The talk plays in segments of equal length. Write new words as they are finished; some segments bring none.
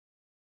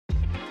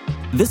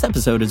This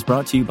episode is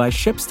brought to you by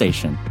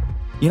ShipStation.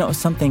 You know,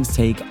 some things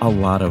take a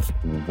lot of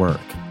work,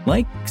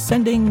 like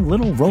sending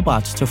little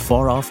robots to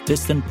far-off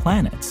distant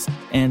planets.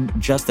 And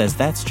just as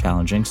that's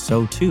challenging,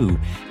 so too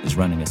is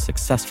running a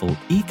successful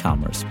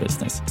e-commerce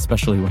business,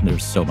 especially when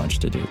there's so much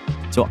to do.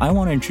 So I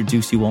want to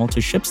introduce you all to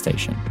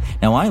ShipStation.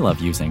 Now, I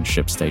love using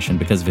ShipStation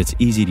because of its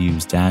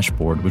easy-to-use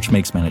dashboard, which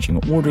makes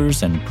managing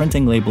orders and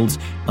printing labels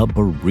a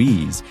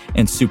breeze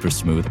and super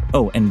smooth.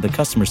 Oh, and the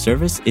customer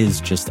service is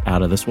just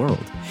out of this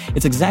world.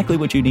 It's exactly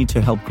what you need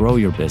to help grow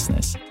your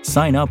business.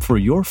 Sign up for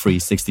your free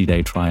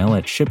 60-day trial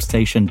at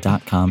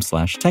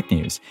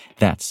shipstation.com/technews.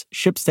 That's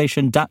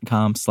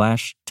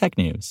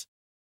shipstation.com/technews.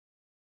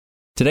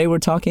 Today we're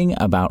talking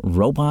about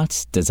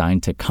robots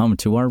designed to come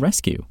to our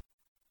rescue.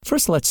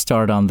 First, let's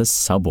start on the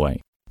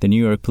subway. The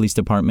New York Police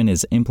Department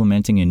is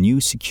implementing a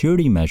new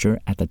security measure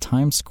at the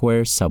Times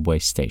Square subway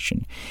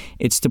station.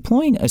 It's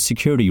deploying a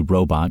security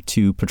robot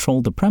to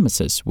patrol the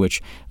premises, which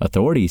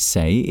authorities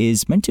say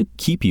is meant to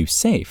keep you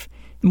safe.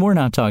 We're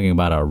not talking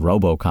about a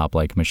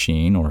RoboCop-like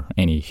machine or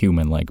any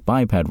human-like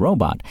biped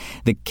robot.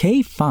 The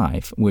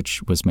K5,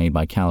 which was made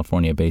by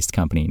California-based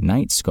company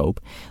Knightscope,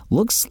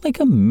 looks like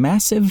a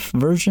massive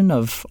version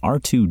of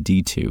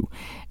R2-D2.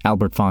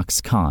 Albert Fox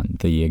Kahn,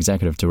 the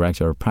executive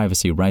director of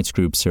privacy rights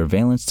group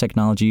Surveillance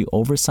Technology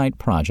Oversight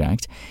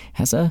Project,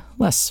 has a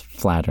less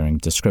flattering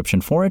description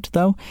for it,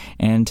 though,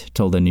 and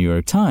told the New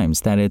York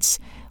Times that it's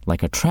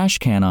like a trash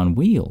can on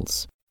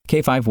wheels.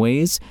 K5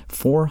 weighs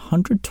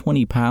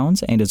 420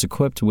 pounds and is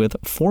equipped with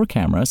 4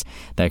 cameras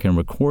that can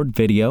record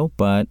video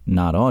but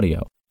not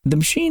audio. The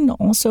machine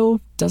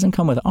also doesn't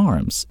come with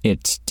arms.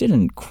 It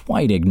didn't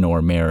quite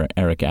ignore Mayor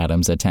Eric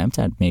Adams' attempt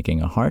at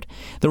making a heart.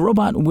 The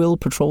robot will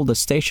patrol the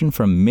station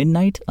from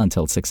midnight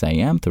until 6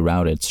 a.m.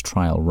 throughout its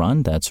trial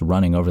run that's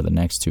running over the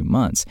next 2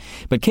 months.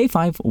 But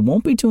K5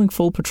 won't be doing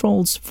full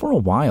patrols for a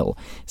while,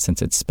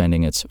 since it's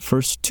spending its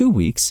first 2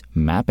 weeks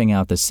mapping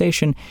out the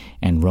station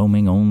and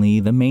roaming only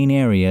the main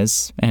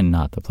areas and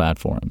not the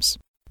platforms.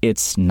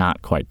 It's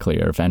not quite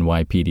clear if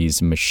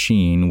NYPD's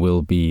machine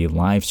will be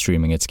live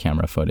streaming its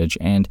camera footage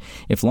and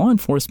if law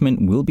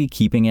enforcement will be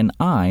keeping an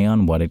eye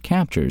on what it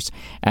captures.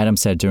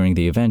 Adams said during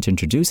the event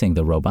introducing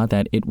the robot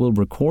that it will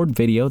record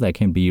video that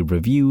can be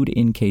reviewed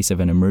in case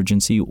of an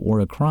emergency or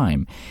a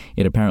crime.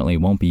 It apparently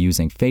won't be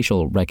using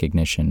facial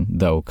recognition,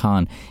 though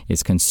Kahn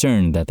is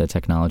concerned that the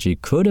technology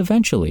could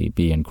eventually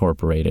be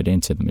incorporated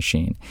into the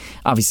machine.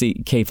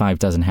 Obviously, K5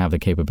 doesn't have the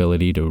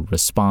capability to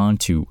respond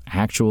to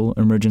actual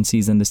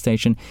emergencies in the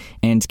station,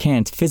 and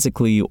can't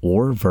physically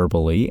or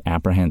verbally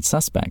apprehend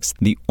suspects.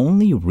 The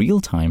only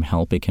real-time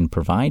help it can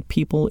provide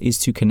people is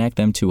to connect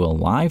them to a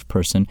live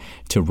person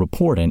to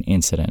report an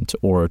incident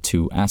or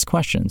to ask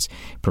questions,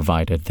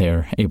 provided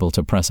they're able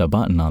to press a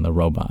button on the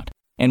robot.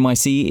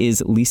 NYC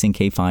is leasing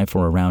K5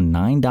 for around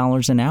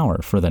 $9 an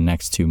hour for the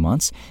next 2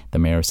 months. The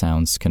mayor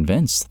sounds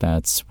convinced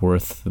that's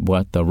worth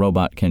what the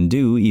robot can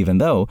do, even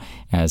though,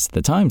 as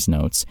the Times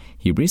notes,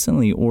 he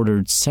recently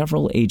ordered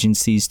several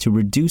agencies to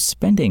reduce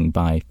spending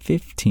by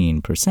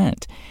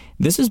 15%.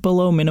 This is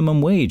below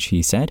minimum wage,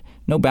 he said.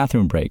 No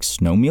bathroom breaks,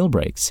 no meal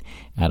breaks.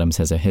 Adams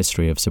has a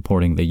history of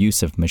supporting the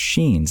use of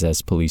machines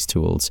as police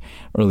tools.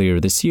 Earlier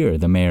this year,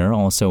 the mayor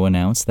also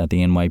announced that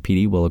the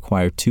NYPD will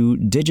acquire 2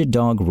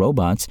 DigiDog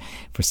robots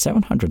for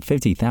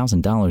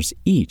 $750,000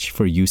 each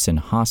for use in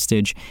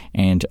hostage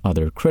and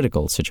other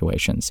critical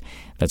situations.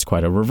 That's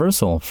quite a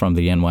reversal from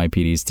the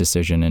NYPD's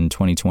decision in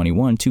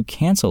 2021 to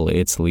cancel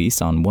its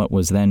lease on what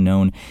was then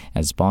known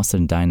as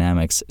Boston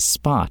Dynamics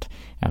Spot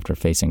after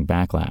facing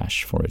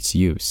backlash for its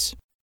use.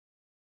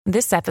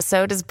 This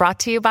episode is brought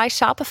to you by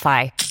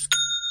Shopify.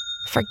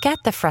 Forget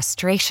the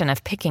frustration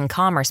of picking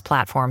commerce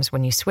platforms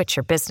when you switch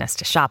your business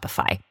to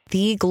Shopify,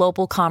 the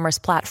global commerce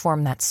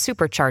platform that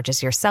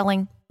supercharges your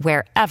selling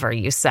wherever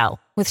you sell.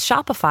 With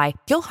Shopify,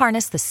 you'll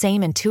harness the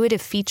same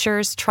intuitive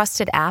features,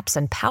 trusted apps,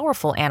 and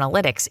powerful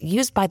analytics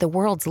used by the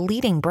world's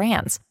leading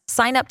brands.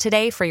 Sign up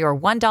today for your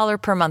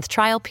 $1 per month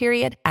trial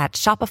period at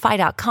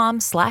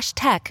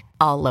shopify.com/tech,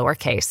 all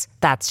lowercase.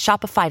 That's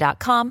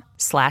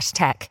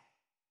shopify.com/tech.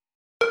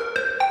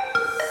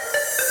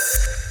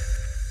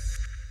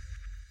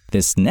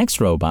 This next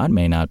robot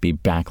may not be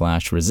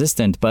backlash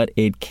resistant, but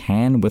it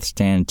can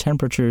withstand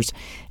temperatures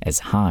as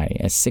high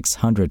as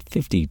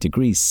 650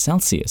 degrees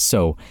Celsius.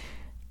 So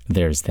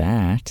there's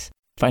that.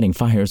 Fighting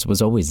fires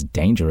was always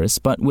dangerous,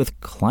 but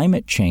with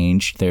climate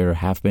change, there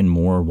have been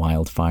more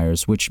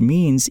wildfires, which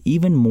means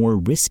even more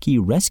risky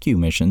rescue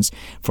missions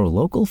for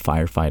local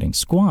firefighting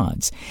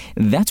squads.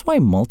 That's why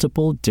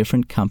multiple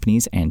different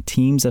companies and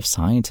teams of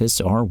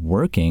scientists are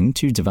working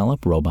to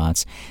develop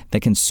robots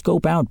that can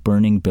scope out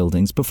burning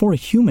buildings before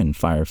human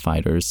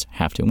firefighters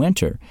have to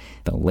enter.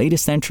 The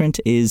latest entrant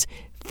is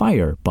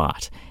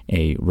Firebot,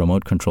 a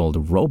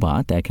remote-controlled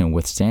robot that can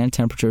withstand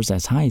temperatures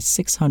as high as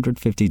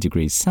 650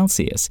 degrees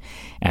Celsius.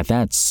 At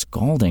that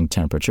scalding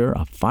temperature,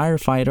 a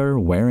firefighter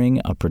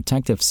wearing a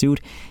protective suit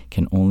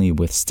can only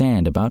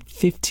withstand about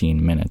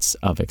 15 minutes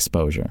of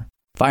exposure.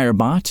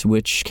 Firebot,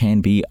 which can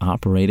be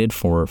operated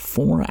for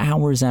 4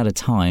 hours at a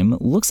time,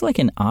 looks like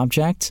an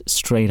object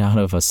straight out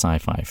of a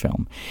sci-fi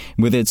film.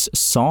 With its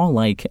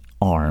saw-like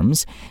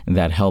arms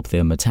that help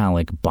the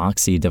metallic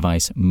boxy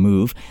device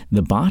move,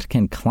 the bot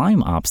can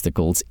climb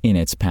obstacles in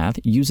its path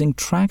using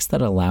tracks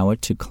that allow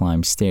it to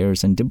climb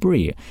stairs and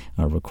debris,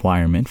 a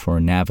requirement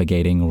for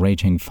navigating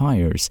raging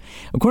fires.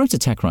 According to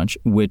TechCrunch,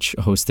 which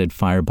hosted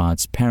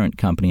Firebot's parent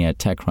company at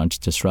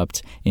TechCrunch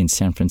Disrupt in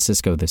San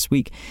Francisco this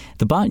week,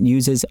 the bot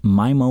uses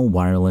MIMO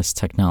wireless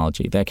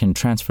technology that can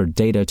transfer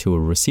data to a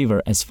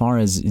receiver as far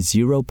as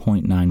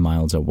 0.9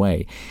 miles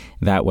away.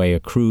 That way, a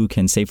crew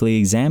can safely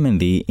examine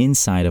the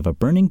inside of a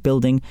burning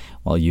building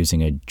while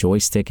using a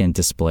joystick and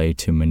display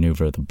to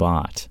maneuver the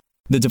bot.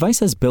 The device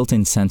has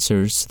built-in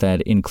sensors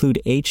that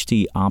include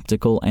HD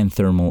optical and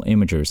thermal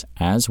imagers,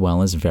 as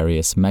well as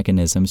various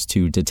mechanisms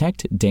to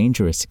detect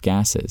dangerous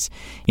gases.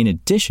 In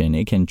addition,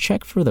 it can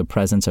check for the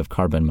presence of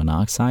carbon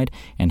monoxide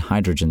and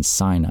hydrogen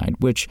cyanide,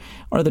 which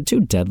are the two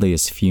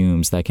deadliest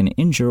fumes that can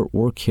injure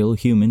or kill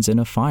humans in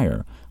a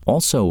fire.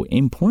 Also,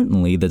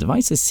 importantly, the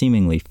device is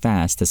seemingly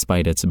fast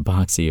despite its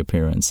boxy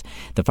appearance.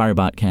 The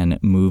Firebot can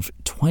move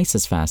twice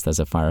as fast as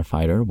a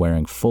firefighter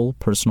wearing full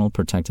personal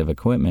protective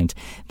equipment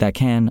that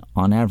can,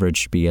 on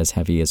average, be as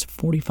heavy as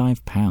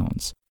 45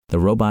 pounds. The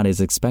robot is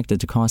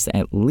expected to cost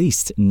at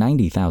least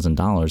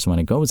 $90,000 when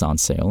it goes on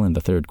sale in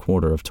the third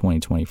quarter of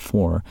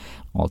 2024.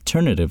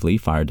 Alternatively,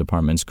 fire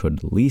departments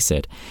could lease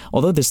it.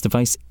 Although this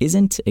device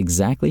isn't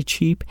exactly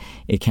cheap,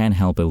 it can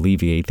help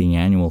alleviate the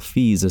annual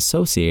fees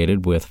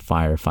associated with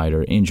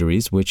firefighter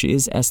injuries, which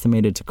is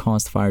estimated to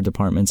cost fire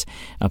departments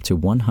up to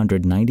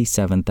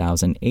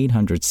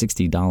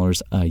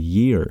 $197,860 a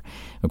year,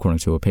 according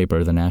to a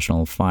paper the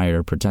National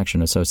Fire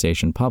Protection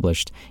Association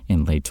published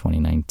in late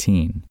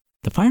 2019.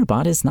 The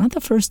Firebot is not the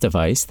first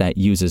device that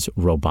uses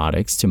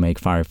robotics to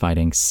make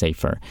firefighting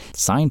safer.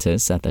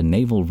 Scientists at the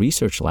Naval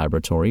Research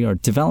Laboratory are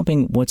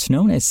developing what's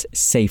known as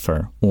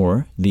SAFER,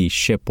 or the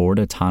Shipboard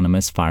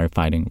Autonomous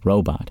Firefighting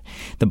Robot.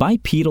 The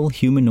bipedal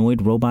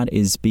humanoid robot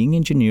is being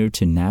engineered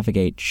to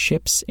navigate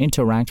ships,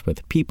 interact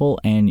with people,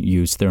 and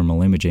use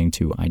thermal imaging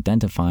to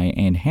identify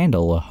and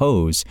handle a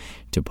hose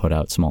to put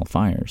out small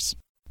fires.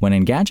 When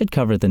Engadget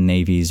covered the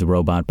Navy's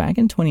robot back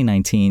in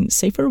 2019,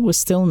 SAFER was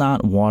still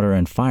not water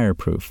and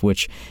fireproof,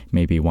 which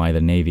may be why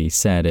the Navy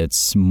said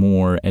its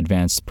more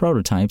advanced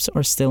prototypes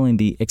are still in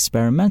the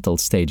experimental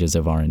stages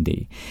of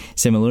R&D.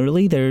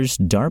 Similarly, there's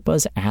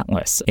DARPA's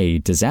Atlas, a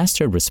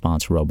disaster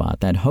response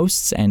robot that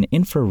hosts an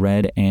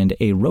infrared and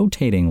a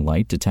rotating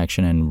light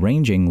detection and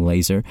ranging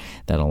laser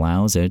that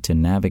allows it to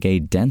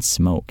navigate dense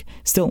smoke.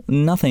 Still,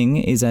 nothing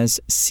is as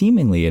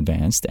seemingly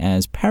advanced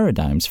as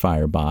Paradigm's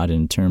Firebot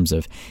in terms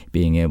of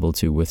being able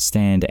to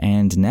withstand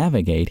and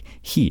navigate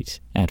heat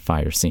at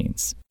fire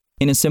scenes.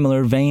 In a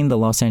similar vein, the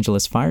Los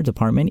Angeles Fire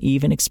Department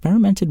even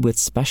experimented with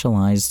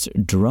specialized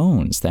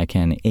drones that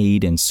can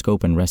aid in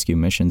scope and rescue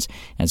missions,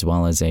 as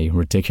well as a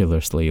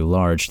ridiculously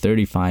large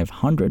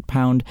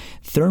 3,500-pound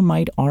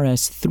Thermite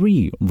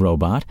RS-3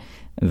 robot.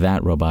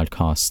 That robot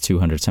costs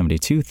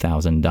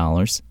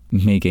 $272,000,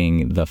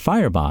 making the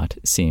Firebot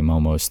seem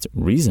almost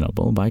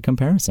reasonable by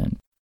comparison.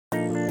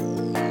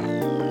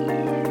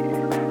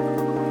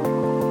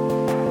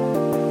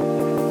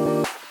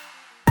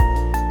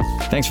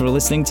 Thanks for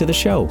listening to the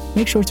show.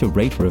 Make sure to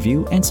rate,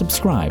 review, and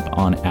subscribe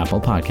on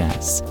Apple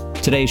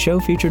Podcasts. Today's show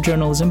featured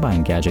journalism by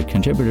Engadget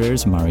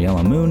contributors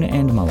Mariella Moon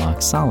and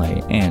Malak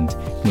Saleh and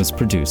was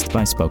produced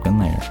by Spoken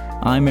Layer.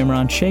 I'm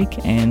Imran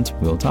Sheikh, and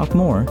we'll talk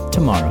more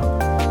tomorrow.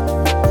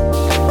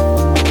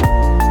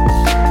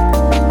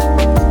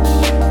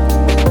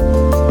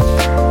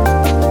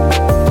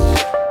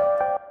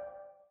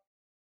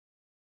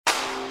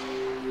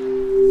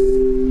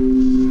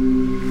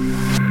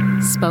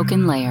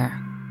 Spoken Layer.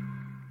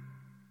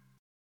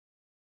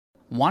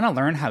 Want to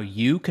learn how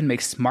you can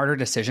make smarter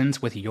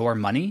decisions with your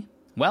money?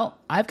 Well,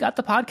 I've got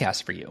the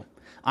podcast for you.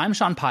 I'm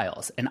Sean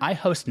Piles, and I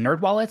host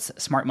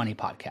NerdWallet's Smart Money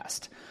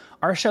Podcast.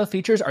 Our show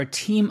features our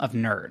team of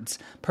nerds,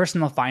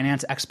 personal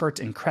finance experts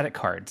in credit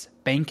cards,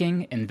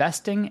 banking,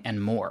 investing, and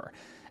more.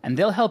 And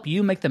they'll help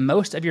you make the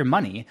most of your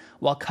money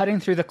while cutting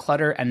through the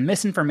clutter and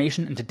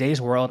misinformation in today's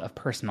world of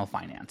personal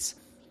finance.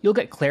 You'll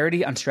get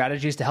clarity on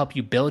strategies to help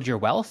you build your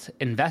wealth,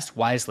 invest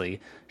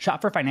wisely, shop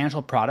for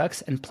financial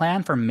products, and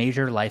plan for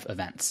major life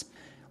events.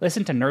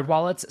 Listen to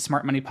NerdWallet's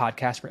Smart Money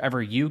Podcast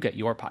wherever you get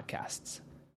your podcasts.